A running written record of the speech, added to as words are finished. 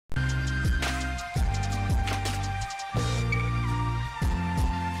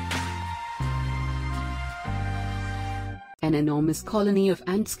An enormous colony of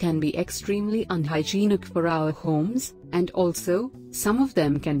ants can be extremely unhygienic for our homes, and also, some of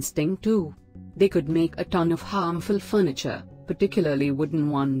them can sting too. They could make a ton of harmful furniture, particularly wooden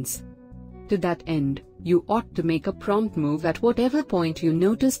ones. To that end, you ought to make a prompt move at whatever point you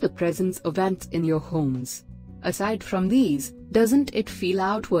notice the presence of ants in your homes. Aside from these, doesn't it feel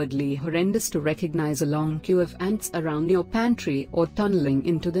outwardly horrendous to recognize a long queue of ants around your pantry or tunneling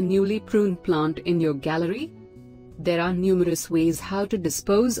into the newly pruned plant in your gallery? There are numerous ways how to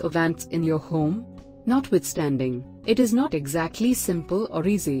dispose of ants in your home. Notwithstanding, it is not exactly simple or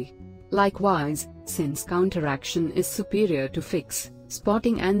easy. Likewise, since counteraction is superior to fix,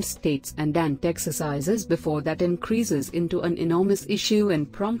 spotting ant states and ant exercises before that increases into an enormous issue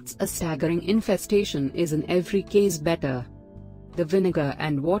and prompts a staggering infestation is in every case better. The vinegar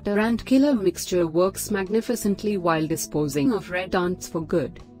and water ant killer mixture works magnificently while disposing of red ants for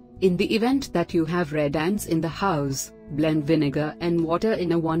good. In the event that you have red ants in the house, blend vinegar and water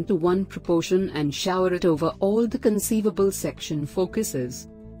in a 1-to-1 proportion and shower it over all the conceivable section focuses.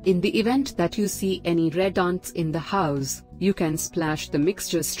 In the event that you see any red ants in the house, you can splash the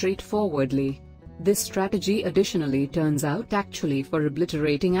mixture straightforwardly. This strategy additionally turns out actually for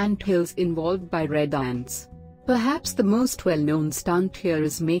obliterating ant hills involved by red ants. Perhaps the most well-known stunt here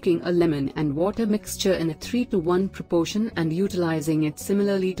is making a lemon and water mixture in a 3-to-1 proportion and utilizing it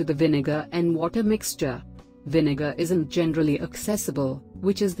similarly to the vinegar and water mixture. Vinegar isn't generally accessible,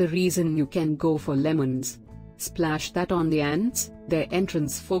 which is the reason you can go for lemons. Splash that on the ants, their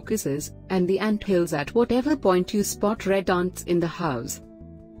entrance focuses, and the ant hills at whatever point you spot red ants in the house.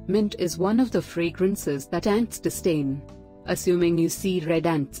 Mint is one of the fragrances that ants disdain. Assuming you see red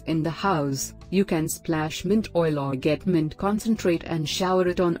ants in the house, you can splash mint oil or get mint concentrate and shower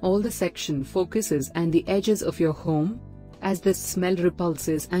it on all the section focuses and the edges of your home. As this smell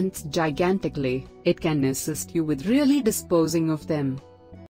repulses ants gigantically, it can assist you with really disposing of them.